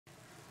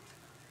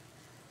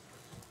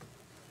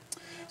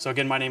So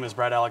again, my name is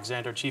Brad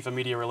Alexander, Chief of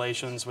Media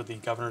Relations with the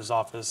Governor's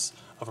Office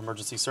of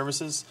Emergency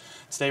Services.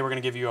 Today we're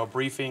going to give you a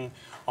briefing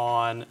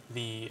on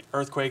the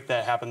earthquake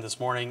that happened this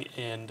morning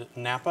in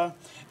Napa.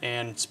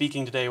 And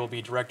speaking today will be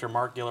Director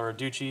Mark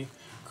Ghilarducci,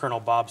 Colonel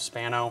Bob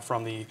Spano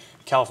from the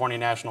California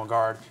National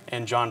Guard,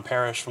 and John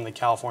Parrish from the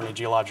California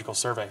Geological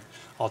Survey.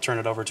 I'll turn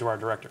it over to our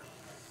director.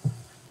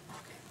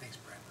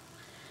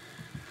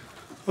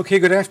 Okay,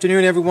 good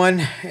afternoon,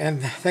 everyone,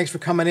 and thanks for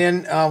coming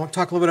in. We'll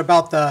talk a little bit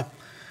about the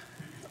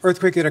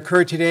earthquake that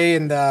occurred today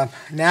in the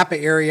Napa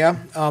area.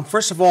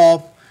 First of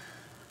all,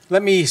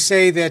 let me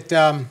say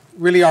that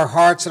really our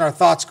hearts and our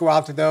thoughts go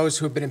out to those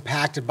who have been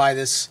impacted by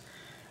this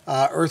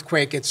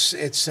earthquake. It's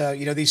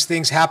these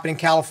things happen in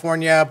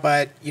California,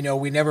 but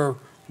we never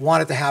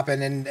want it to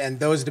happen, and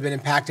those that have been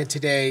impacted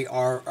today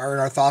are in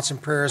our thoughts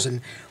and prayers,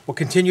 and we'll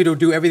continue to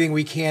do everything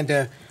we can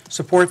to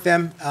support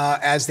them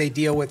as they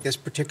deal with this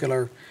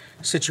particular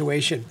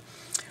situation.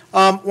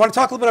 I want to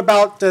talk a little bit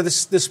about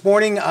this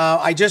morning.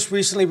 I just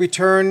recently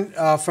returned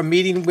from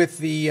meeting with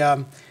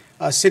the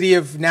city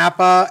of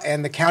Napa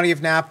and the county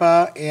of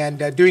Napa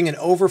and doing an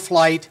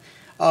overflight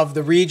of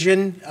the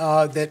region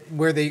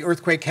where the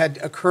earthquake had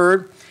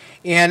occurred.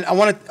 And I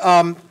want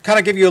to kind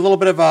of give you a little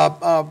bit of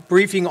a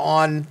briefing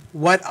on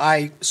what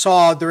I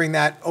saw during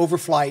that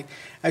overflight.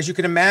 As you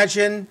can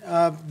imagine,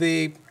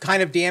 the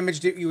kind of damage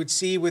that you would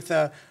see with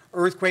an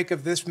earthquake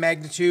of this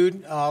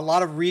magnitude, a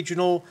lot of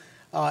regional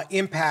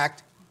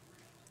impact.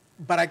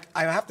 But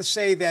I have to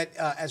say that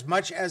as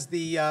much as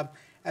the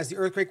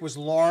earthquake was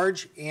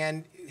large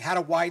and had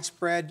a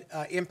widespread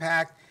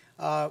impact,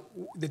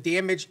 the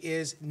damage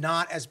is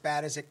not as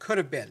bad as it could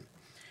have been.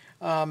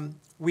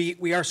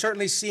 We are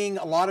certainly seeing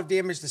a lot of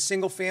damage to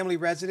single-family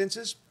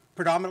residences,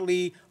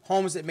 predominantly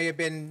homes that may have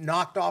been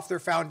knocked off their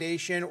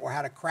foundation or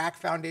had a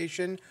cracked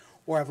foundation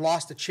or have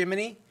lost a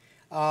chimney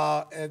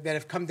that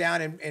have come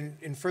down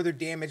and further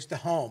damaged the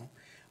home.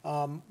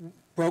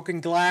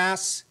 Broken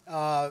glass,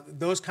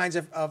 those kinds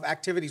of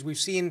activities. We've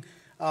seen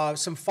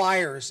some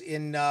fires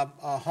in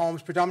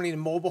homes, predominantly in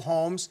mobile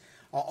homes.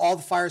 All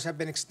the fires have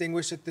been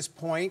extinguished at this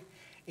point,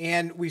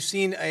 and we've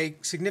seen a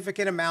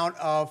significant amount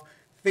of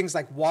things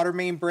like water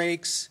main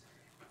breaks,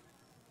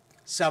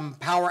 some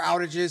power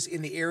outages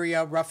in the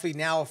area, roughly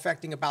now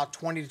affecting about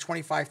 20 to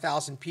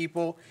 25,000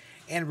 people,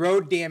 and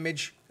road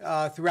damage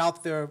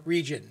throughout the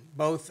region,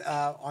 both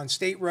on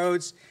state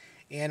roads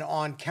and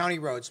on county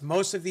roads.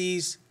 Most of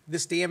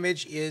this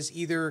damage is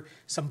either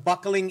some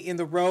buckling in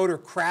the road or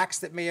cracks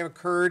that may have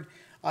occurred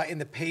in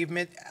the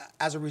pavement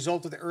as a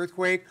result of the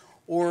earthquake,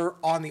 or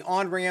on the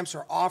on-ramps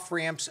or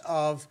off-ramps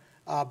of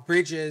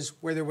bridges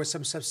where there was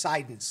some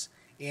subsidence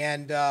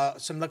and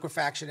some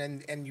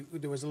liquefaction, and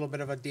there was a little bit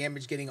of a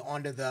damage getting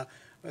onto the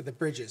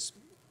bridges.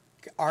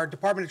 Our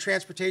Department of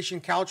Transportation,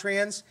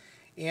 Caltrans,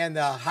 and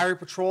the Highway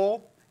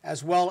Patrol,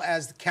 as well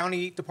as the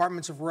county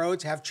departments of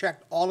roads, have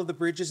checked all of the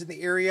bridges in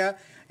the area,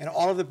 and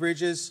all of the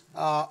bridges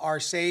are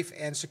safe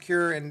and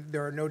secure, and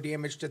there are no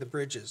damage to the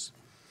bridges.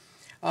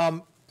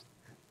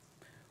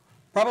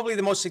 Probably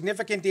the most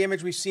significant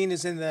damage we've seen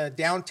is in the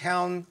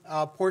downtown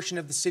portion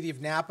of the city of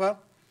Napa.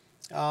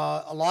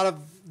 A lot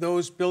of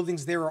those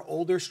buildings there are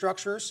older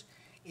structures,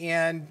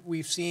 and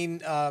we've seen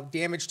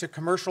damage to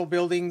commercial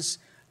buildings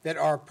that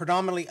are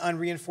predominantly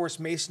unreinforced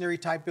masonry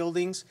type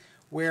buildings,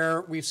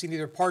 where we've seen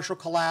either partial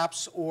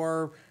collapse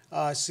or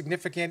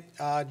significant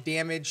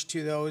damage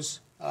to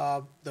those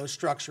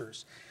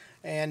structures.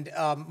 And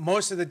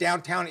most of the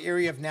downtown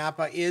area of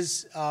Napa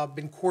is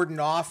been cordoned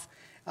off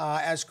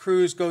as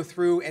crews go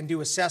through and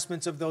do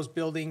assessments of those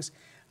buildings,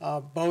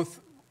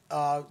 both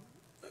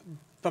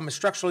from a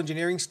structural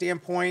engineering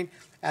standpoint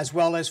as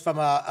well as from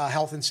a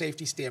health and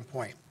safety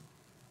standpoint.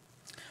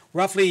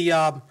 Roughly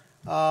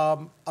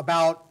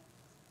about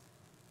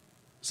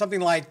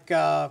something like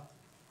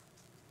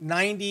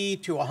 90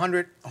 to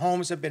 100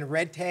 homes have been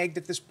red tagged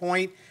at this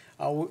point.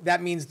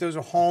 That means those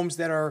are homes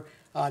that are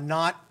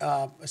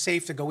not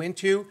safe to go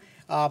into,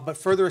 but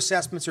further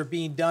assessments are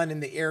being done in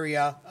the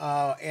area,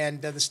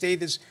 and the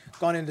state has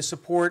gone in to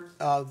support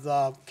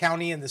the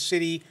county and the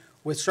city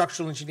with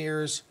structural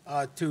engineers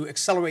to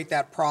accelerate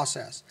that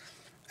process.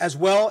 As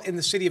well, in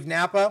the city of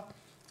Napa,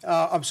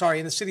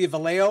 in the city of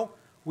Vallejo,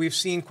 we've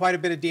seen quite a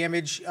bit of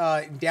damage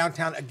in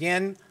downtown.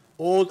 Again,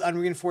 old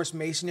unreinforced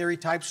masonry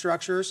type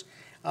structures.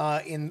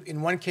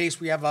 In one case,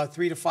 we have a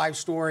 3 to 5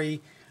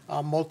 story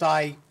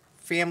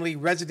multi-family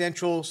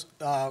residential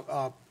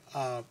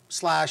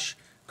slash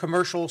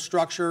commercial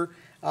structure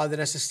that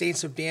has sustained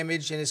some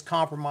damage and is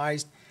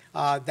compromised.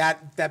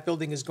 That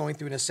building is going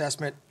through an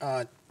assessment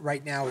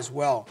right now as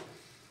well.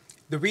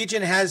 The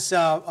region has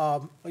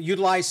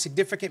utilized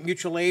significant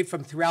mutual aid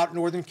from throughout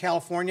Northern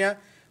California,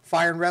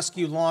 fire and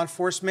rescue, law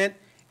enforcement,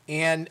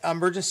 and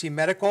emergency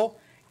medical.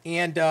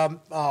 And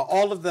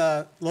all of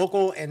the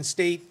local and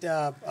state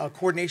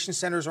coordination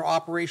centers are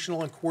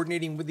operational and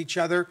coordinating with each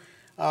other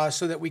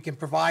so that we can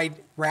provide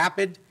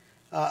rapid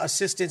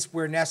assistance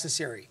where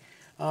necessary.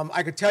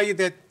 I could tell you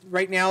that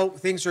right now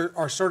things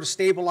are sort of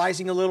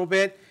stabilizing a little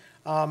bit.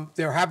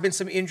 There have been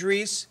some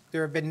injuries.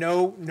 There have been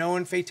no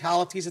known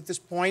fatalities at this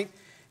point.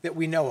 that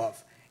we know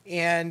of.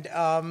 And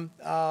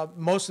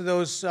most of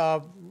those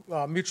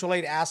mutual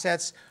aid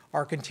assets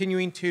are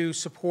continuing to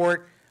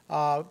support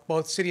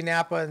both City of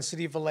Napa and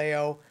City of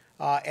Vallejo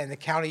and the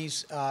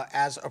counties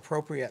as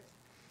appropriate.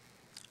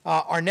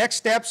 Our next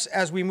steps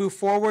as we move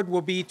forward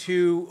will be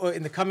to,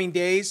 in the coming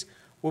days,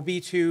 will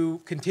be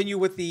to continue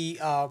with the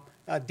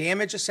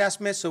damage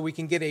assessment so we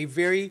can get a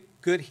very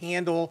good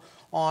handle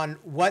on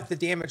what the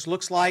damage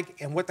looks like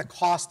and what the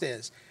cost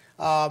is,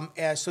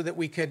 so that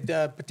we could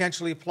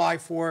potentially apply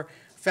for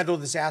federal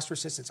disaster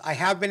assistance. I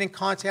have been in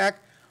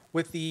contact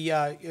with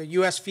the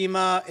U.S.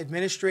 FEMA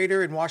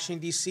administrator in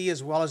Washington, D.C.,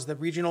 as well as the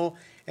regional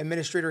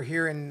administrator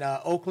here in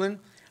Oakland.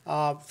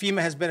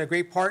 FEMA has been a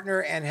great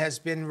partner and has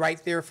been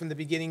right there from the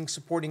beginning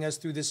supporting us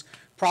through this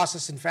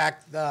process. In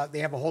fact, they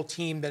have a whole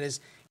team that is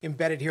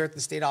embedded here at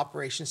the State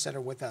Operations Center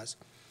with us.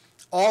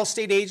 All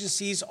state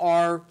agencies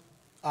are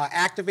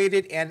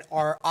activated and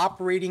are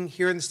operating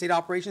here in the State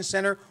Operations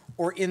Center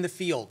or in the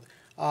field.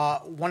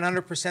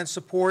 100%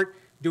 support,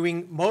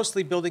 doing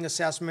mostly building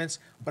assessments,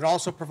 but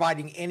also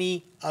providing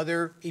any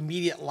other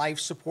immediate life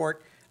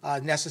support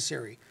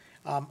necessary.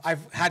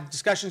 I've had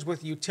discussions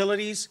with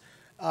utilities,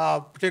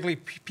 particularly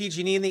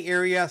PG&E in the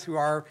area through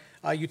our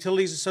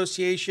Utilities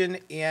Association,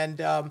 and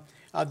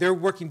they're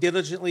working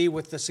diligently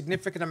with a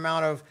significant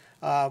amount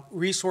of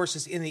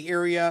resources in the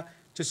area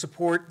to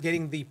support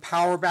getting the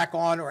power back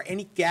on or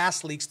any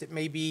gas leaks that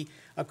may be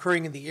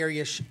occurring in the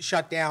area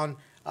shut down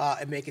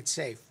and make it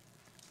safe.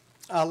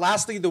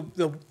 Lastly,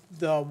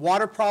 the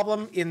water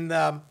problem,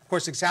 of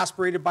course,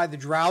 exacerbated by the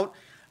drought,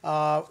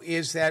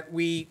 is that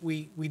we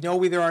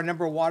know there are a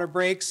number of water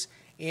breaks,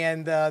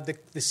 and the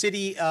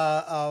cities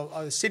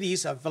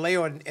of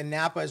Vallejo and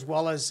Napa, as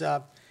well as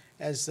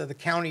the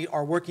county,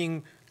 are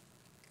working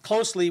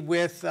closely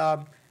with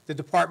the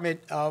Department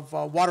of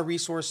Water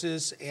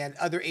Resources and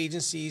other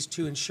agencies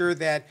to ensure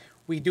that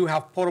we do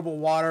have potable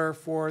water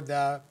for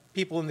the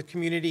people in the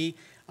community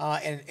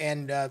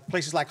and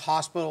places like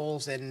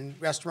hospitals and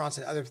restaurants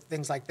and other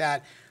things like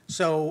that.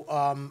 So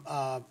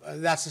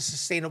that's a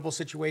sustainable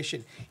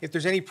situation. If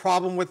there's any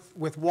problem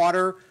with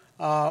water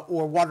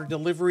or water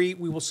delivery,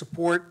 we will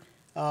support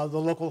the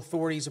local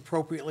authorities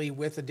appropriately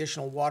with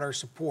additional water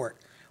support.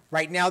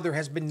 Right now, there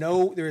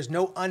is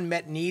no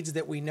unmet needs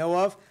that we know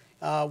of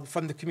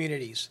from the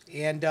communities.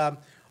 And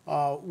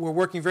we're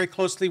working very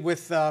closely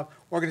with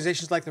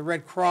organizations like the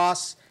Red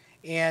Cross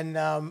and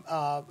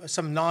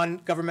some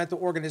non-governmental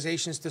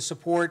organizations to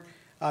support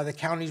the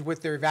counties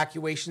with their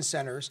evacuation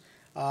centers.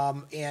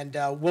 And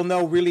we'll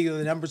know really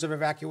the numbers of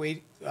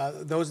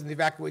those in the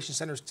evacuation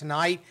centers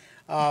tonight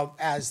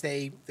as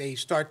they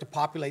start to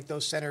populate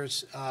those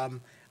centers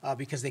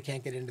because they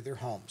can't get into their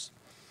homes.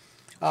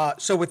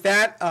 So with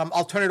that,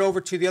 I'll turn it over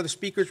to the other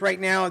speakers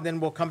right now, and then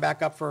we'll come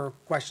back up for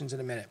questions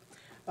in a minute.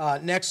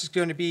 Next is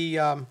going to be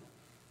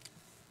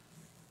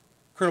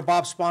Colonel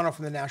Bob Spano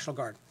from the National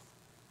Guard.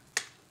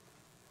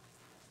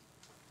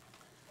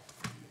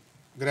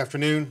 Good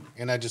afternoon,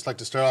 and I'd just like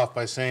to start off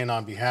by saying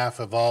on behalf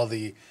of all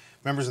the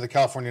members of the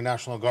California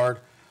National Guard,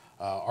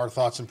 our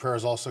thoughts and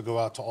prayers also go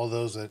out to all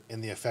those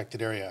in the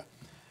affected area.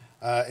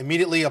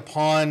 Immediately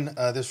upon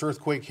this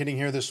earthquake hitting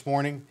here this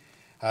morning,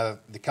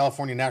 the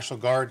California National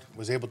Guard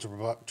was able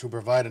to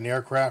provide an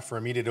aircraft for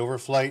immediate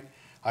overflight.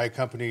 I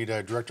accompanied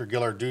Director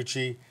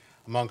Ghilarducci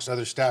amongst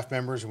other staff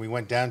members, and we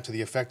went down to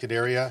the affected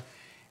area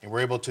and were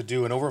able to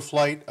do an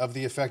overflight of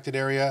the affected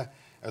area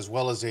as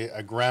well as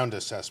a ground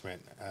assessment.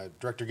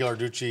 Director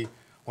Ghilarducci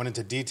went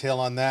into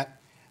detail on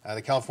that.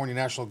 The California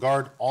National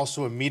Guard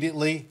also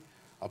immediately,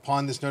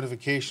 upon this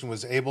notification,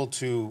 was able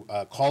to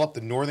call up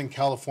the Northern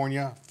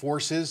California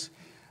forces,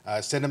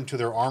 send them to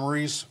their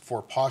armories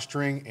for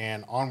posturing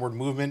and onward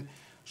movement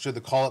should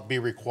the call-up be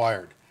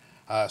required.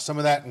 Some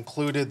of that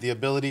included the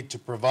ability to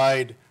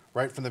provide,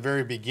 right from the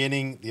very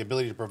beginning, the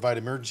ability to provide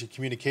emergency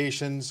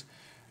communications,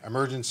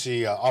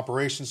 emergency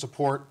operations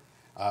support,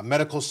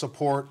 medical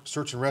support,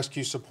 search and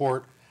rescue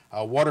support,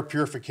 water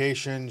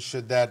purification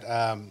should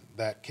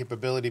that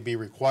capability be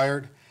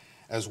required,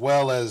 as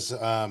well as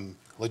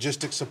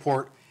logistics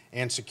support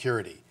and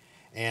security.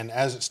 And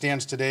as it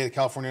stands today, the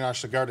California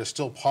National Guard is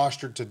still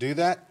postured to do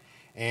that,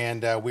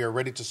 and we are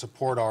ready to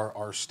support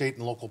our state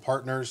and local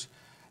partners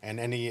and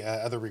any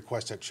other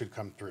requests that should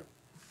come through.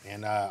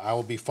 And I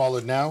will be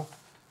followed now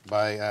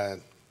by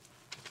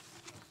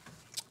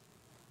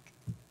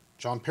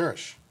John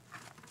Parrish.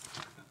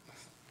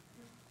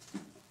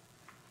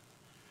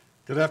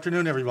 Good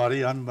afternoon,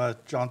 everybody. I'm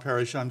John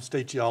Parrish. I'm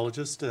state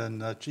geologist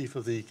and chief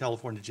of the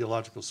California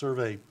Geological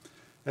Survey.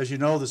 As you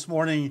know, this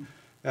morning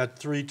at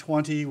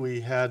 3:20, we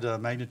had a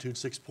magnitude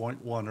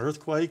 6.1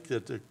 earthquake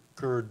that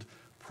occurred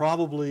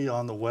probably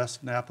on the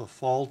West Napa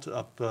Fault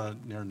up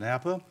near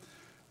Napa.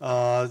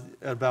 At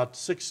about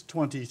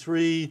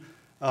 6:23,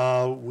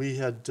 we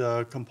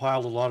had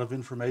compiled a lot of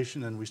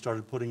information and we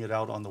started putting it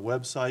out on the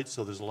website.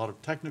 So there's a lot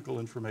of technical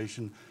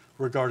information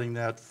regarding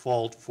that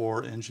fault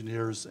for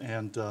engineers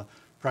and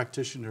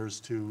practitioners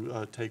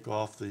to take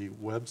off the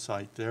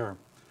website there.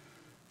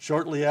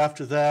 Shortly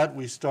after that,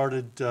 we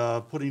started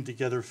putting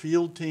together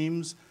field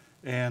teams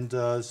And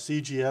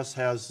CGS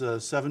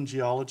has 7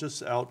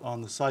 geologists out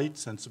on the site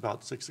since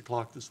about 6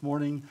 o'clock this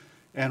morning.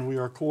 And we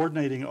are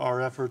coordinating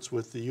our efforts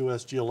with the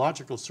U.S.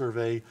 Geological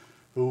Survey,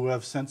 who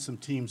have sent some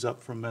teams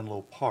up from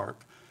Menlo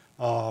Park.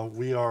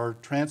 We are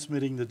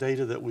transmitting the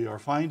data that we are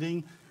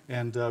finding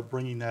and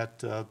bringing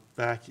that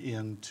back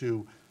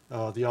into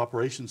the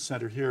operations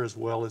center here, as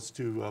well as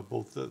to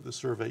both the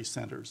survey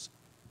centers.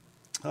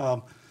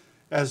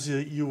 As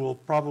you will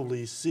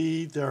probably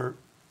see, there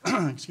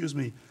are excuse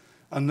me,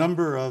 a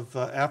number of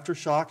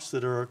aftershocks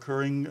that are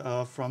occurring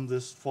from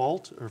this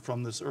fault or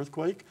from this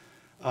earthquake.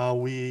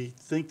 We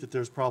think that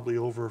there's probably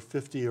over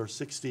 50 or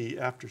 60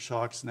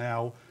 aftershocks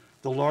now,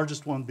 the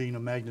largest one being a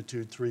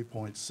magnitude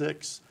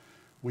 3.6.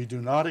 We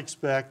do not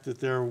expect that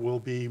there will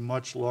be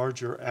much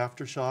larger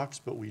aftershocks,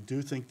 but we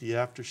do think the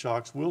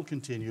aftershocks will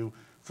continue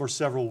for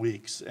several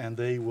weeks, and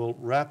they will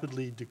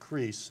rapidly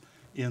decrease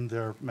in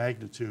their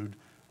magnitude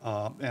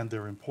and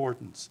their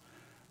importance.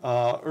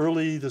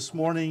 Early this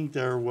morning,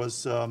 there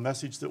was a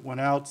message that went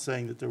out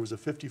saying that there was a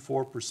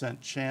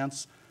 54%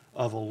 chance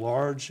of a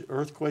large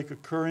earthquake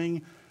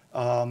occurring.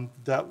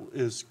 That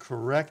is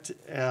correct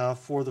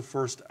for the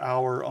first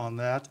hour on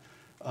that.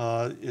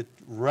 It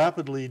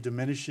rapidly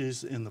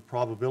diminishes in the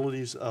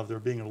probabilities of there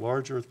being a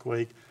large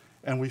earthquake,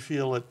 and we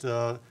feel it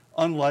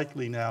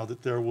unlikely now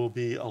that there will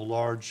be a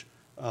large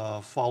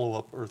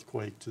follow-up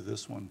earthquake to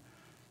this one.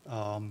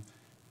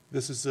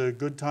 This is a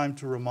good time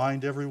to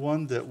remind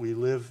everyone that we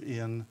live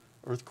in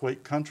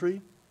earthquake country.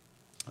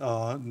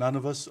 None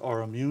of us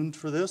are immune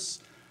for this.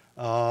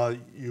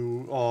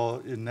 You all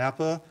in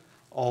Napa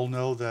all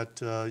know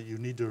that you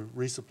need to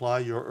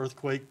resupply your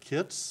earthquake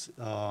kits.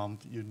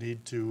 You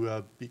need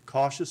to be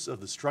cautious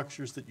of the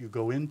structures that you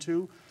go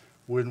into.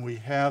 When we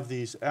have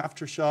these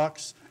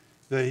aftershocks,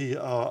 they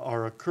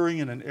are occurring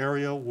in an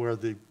area where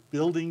the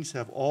buildings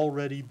have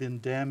already been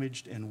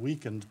damaged and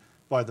weakened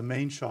by the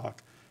main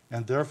shock,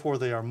 and therefore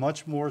they are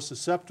much more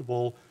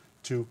susceptible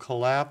to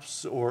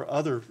collapse or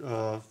other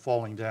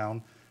falling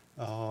down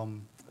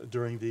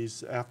during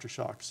these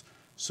aftershocks.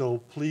 So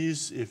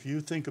please, if you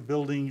think a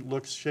building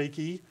looks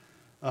shaky,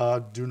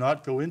 do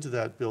not go into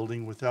that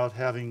building without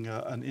having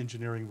an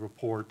engineering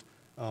report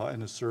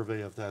and a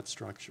survey of that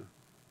structure.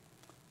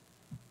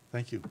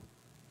 Thank you.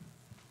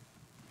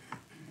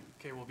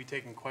 Okay, we'll be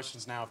taking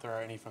questions now if there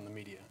are any from the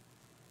media.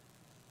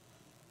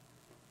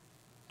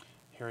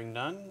 Hearing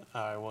none,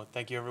 I will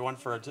thank you everyone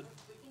for. Can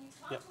you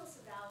talk to us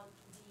about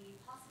the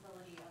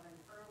possibility of an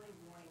early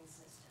warning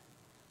system?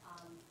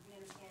 We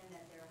understand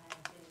that there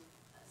had been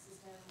a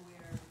system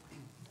where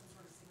some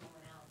sort of signal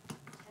went out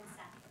 10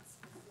 seconds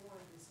before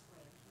this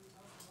quake. Can you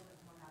tell us a little bit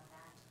more about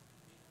that?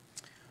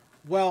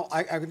 Well,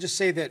 I can just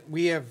say that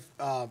we have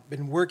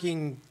been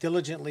working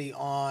diligently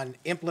on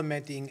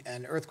implementing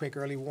an earthquake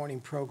early warning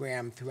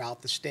program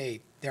throughout the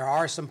state. There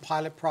are some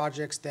pilot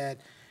projects that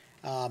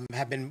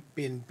have been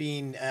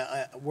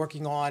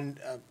working on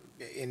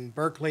in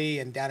Berkeley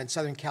and down in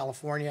Southern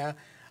California.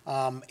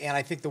 And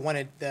I think the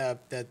one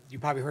that you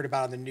probably heard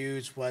about on the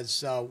news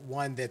was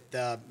one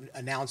that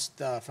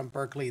announced from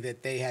Berkeley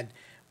that they had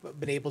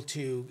been able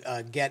to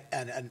get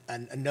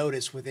a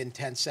notice within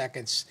 10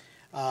 seconds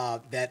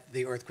that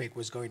the earthquake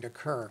was going to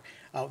occur.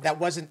 That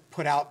wasn't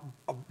put out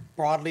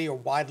broadly or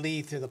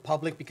widely to the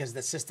public because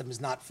the system is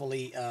not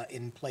fully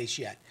in place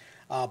yet.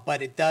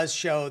 But it does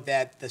show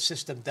that the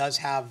system does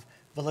have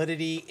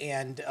validity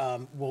and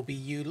will be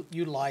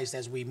utilized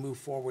as we move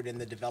forward in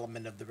the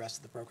development of the rest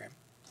of the program.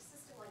 A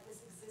system like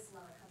this exists in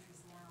other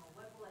countries now.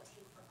 What will it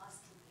take for us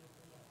to be able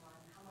to get one?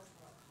 How much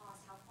will it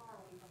cost? How far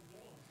are we from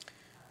getting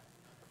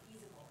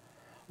feasible?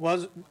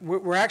 Well,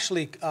 we're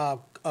actually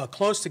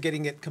close to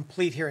getting it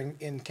complete here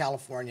in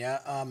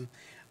California.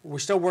 We're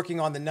still working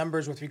on the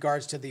numbers with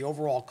regards to the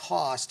overall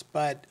cost,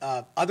 but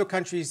other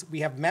countries,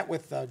 we have met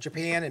with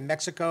Japan and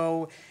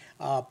Mexico,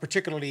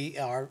 particularly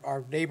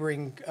our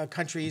neighboring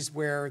countries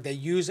where they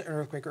use an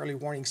earthquake early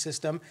warning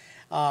system.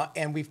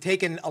 And we've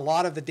taken a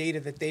lot of the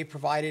data that they've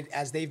provided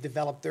as they've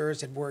developed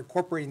theirs, and we're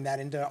incorporating that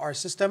into our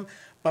system.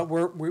 But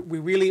we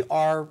really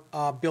are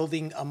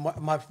building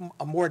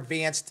a more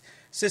advanced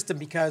system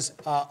because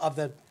of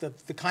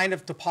the kind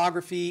of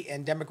topography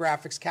and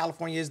demographics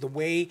California is, the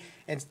way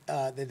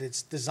that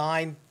it's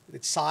designed,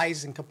 its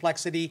size and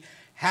complexity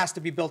has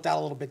to be built out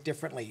a little bit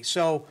differently.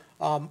 So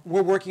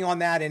we're working on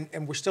that,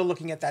 and we're still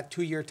looking at that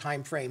 2-year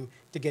time frame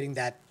to getting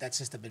that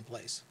system in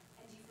place.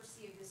 And do you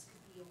foresee if this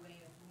could be a way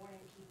of warning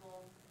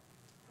people,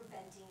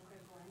 preventing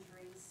critical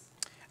injuries?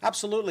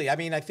 Absolutely. I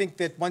mean, I think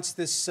that once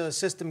this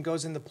system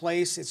goes into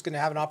place, it's going to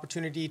have an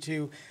opportunity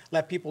to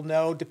let people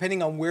know,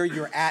 depending on where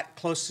you're at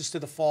closest to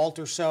the fault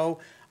or so,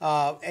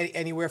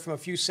 anywhere from a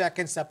few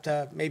seconds up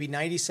to maybe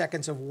 90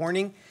 seconds of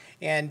warning.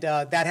 And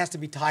that has to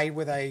be tied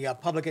with a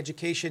public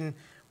education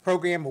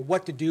program of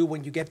what to do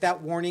when you get that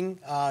warning,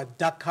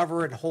 duck,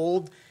 cover, and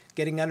hold.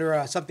 getting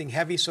under something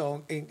heavy,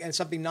 so and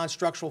something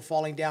non-structural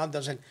falling down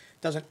doesn't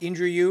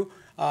injure you.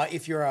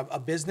 If you're a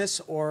business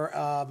or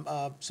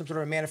some sort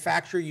of a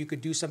manufacturer, you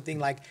could do something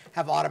like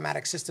have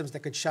automatic systems that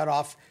could shut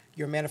off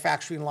your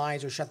manufacturing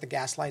lines or shut the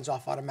gas lines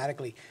off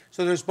automatically.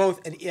 So there's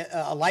both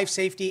a life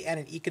safety and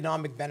an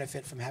economic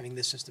benefit from having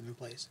this system in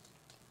place.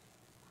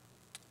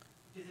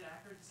 Is it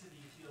accurate to say that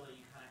you feel that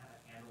you kind of have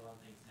a handle on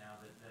things now,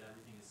 that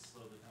everything is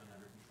slowly coming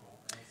under control?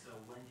 And so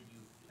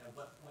at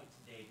what point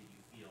today did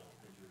you feel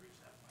that you would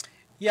reach that point?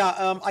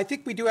 Yeah, I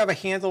think we do have a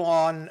handle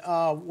on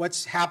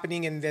what's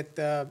happening, and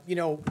that,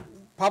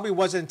 probably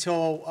wasn't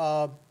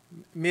until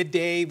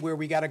midday where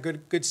we got a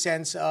good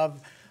sense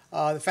of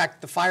the fact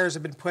that the fires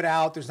have been put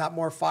out. There's not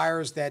more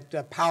fires,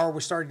 that power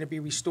was starting to be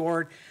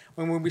restored.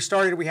 When we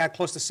started, we had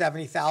close to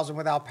 70,000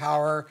 without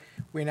power.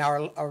 We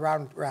now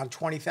are around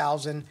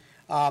 20,000.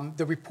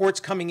 The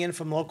reports coming in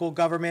from local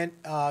government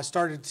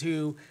started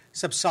to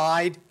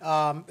subside.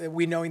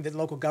 We knowing that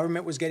local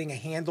government was getting a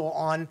handle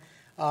on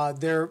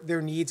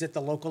their needs at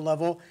the local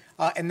level.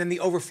 And then the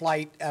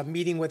overflight,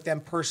 meeting with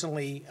them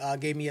personally,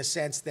 gave me a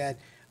sense that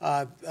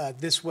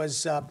this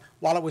was,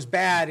 while it was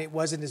bad, it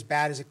wasn't as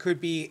bad as it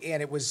could be,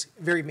 and it was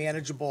very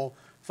manageable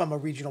from a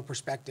regional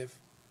perspective.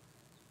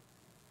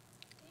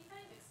 Can you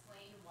kind of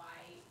explain why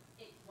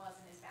it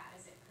wasn't as bad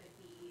as it could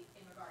be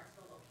in regard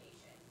to the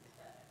location that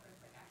the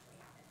earthquake actually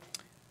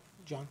happened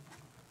in? John?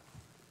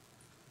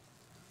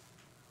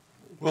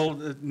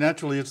 Well,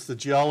 naturally, it's the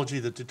geology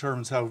that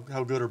determines how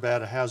good or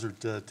bad a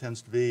hazard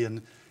tends to be.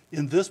 And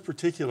in this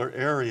particular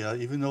area,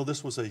 even though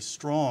this was a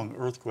strong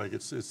earthquake,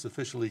 it's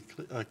officially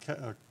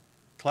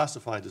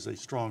classified as a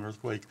strong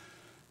earthquake,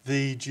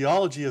 the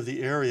geology of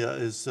the area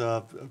is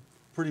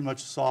pretty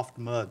much soft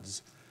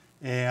muds.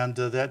 And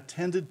that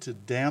tended to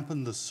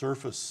dampen the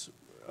surface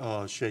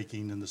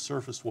shaking and the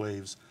surface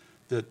waves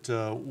that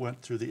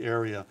went through the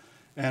area.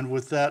 And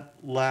with that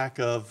lack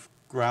of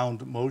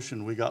ground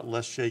motion, we got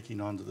less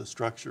shaking onto the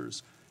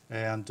structures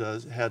and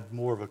had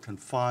more of a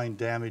confined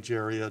damage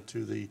area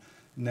to the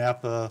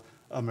Napa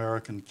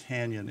American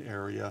Canyon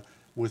area,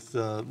 with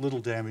little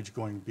damage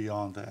going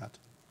beyond that.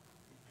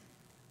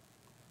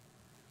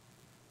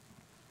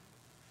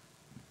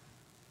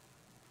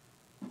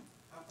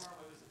 How far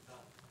away was it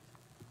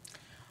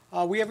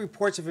felt? We have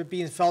reports of it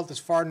being felt as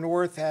far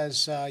north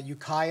as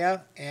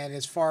Ukiah and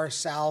as far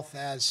south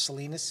as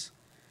Salinas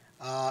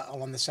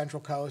along the central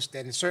coast,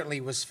 and it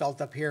certainly was felt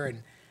up here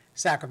in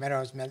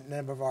Sacramento, as a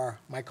number of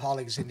my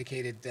colleagues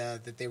indicated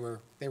that they were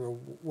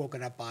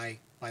woken up by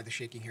the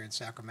shaking here in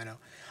Sacramento.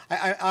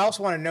 I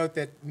also want to note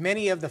that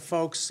many of the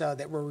folks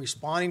that were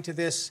responding to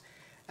this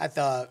at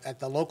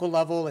the local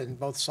level in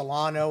both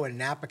Solano and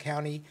Napa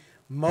County,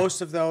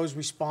 most of those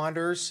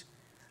responders,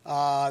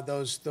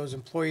 those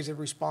employees that are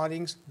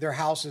responding, their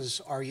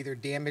houses are either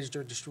damaged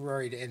or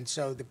destroyed, and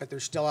so but they're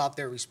still out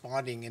there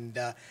responding. And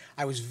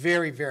I was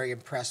very, very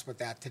impressed with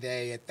that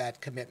today, at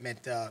that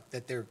commitment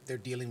that they're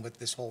dealing with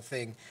this whole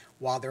thing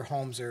while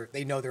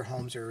they know their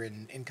homes are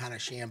in kind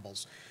of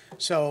shambles.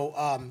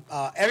 So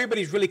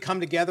everybody's really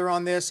come together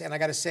on this, and I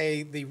got to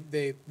say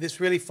this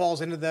really falls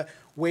into the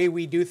way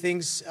we do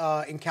things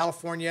in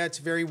California. It's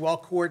very well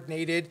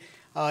coordinated.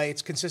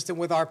 It's consistent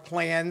with our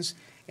plans,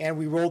 and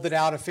we rolled it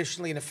out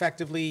efficiently and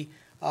effectively,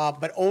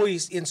 but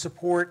always in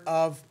support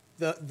of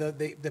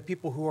the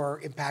people who are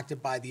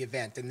impacted by the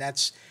event. And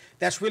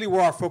that's really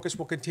where our focus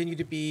will continue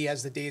to be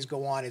as the days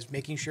go on, is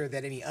making sure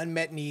that any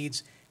unmet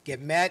needs get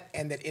met,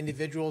 and that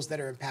individuals that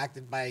are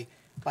impacted by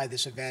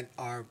this event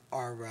are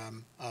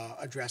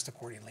addressed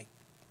accordingly.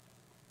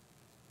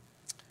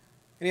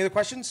 Any other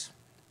questions?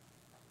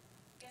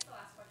 I guess the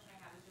last question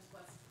I have is just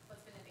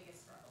what's been the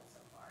biggest struggle so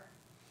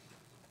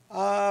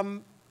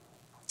far?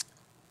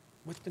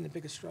 What's been the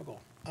biggest struggle?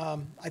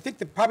 I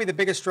think probably the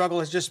biggest struggle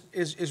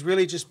is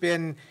really just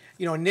been,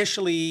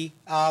 initially,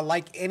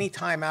 like any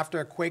time after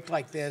a quake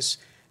like this,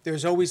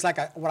 there's always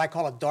like what I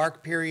call a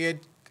dark period.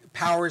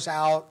 Power's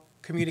out,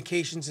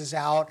 communications is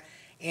out,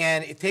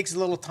 and it takes a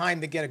little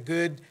time to get a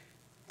good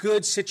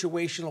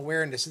situational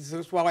awareness.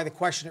 That's why the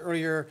question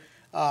earlier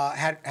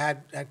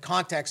had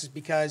context, is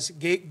because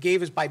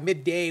gave us, by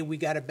midday, we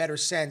got a better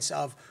sense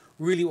of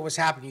really what was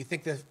happening. You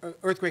think the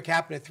earthquake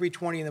happened at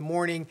 3:20 in the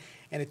morning,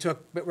 and it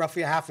took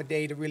roughly a half a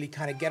day to really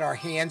kind of get our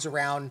hands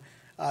around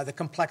the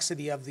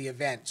complexity of the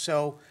event.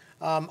 So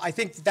I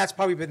think that's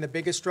probably been the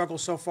biggest struggle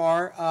so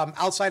far.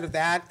 Outside of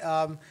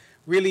that,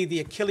 really the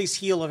Achilles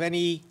heel of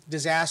any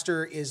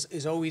disaster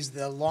is always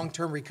the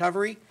long-term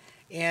recovery.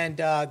 And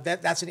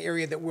that's an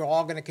area that we're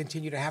all going to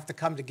continue to have to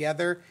come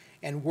together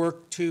and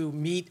work to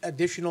meet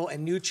additional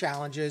and new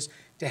challenges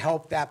to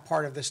help that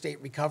part of the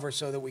state recover,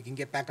 so that we can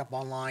get back up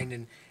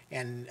online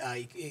and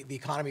the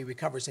economy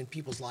recovers and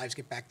people's lives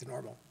get back to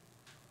normal.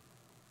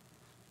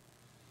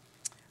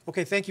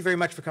 Okay, thank you very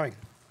much for coming.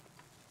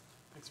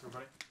 Thanks,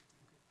 everybody.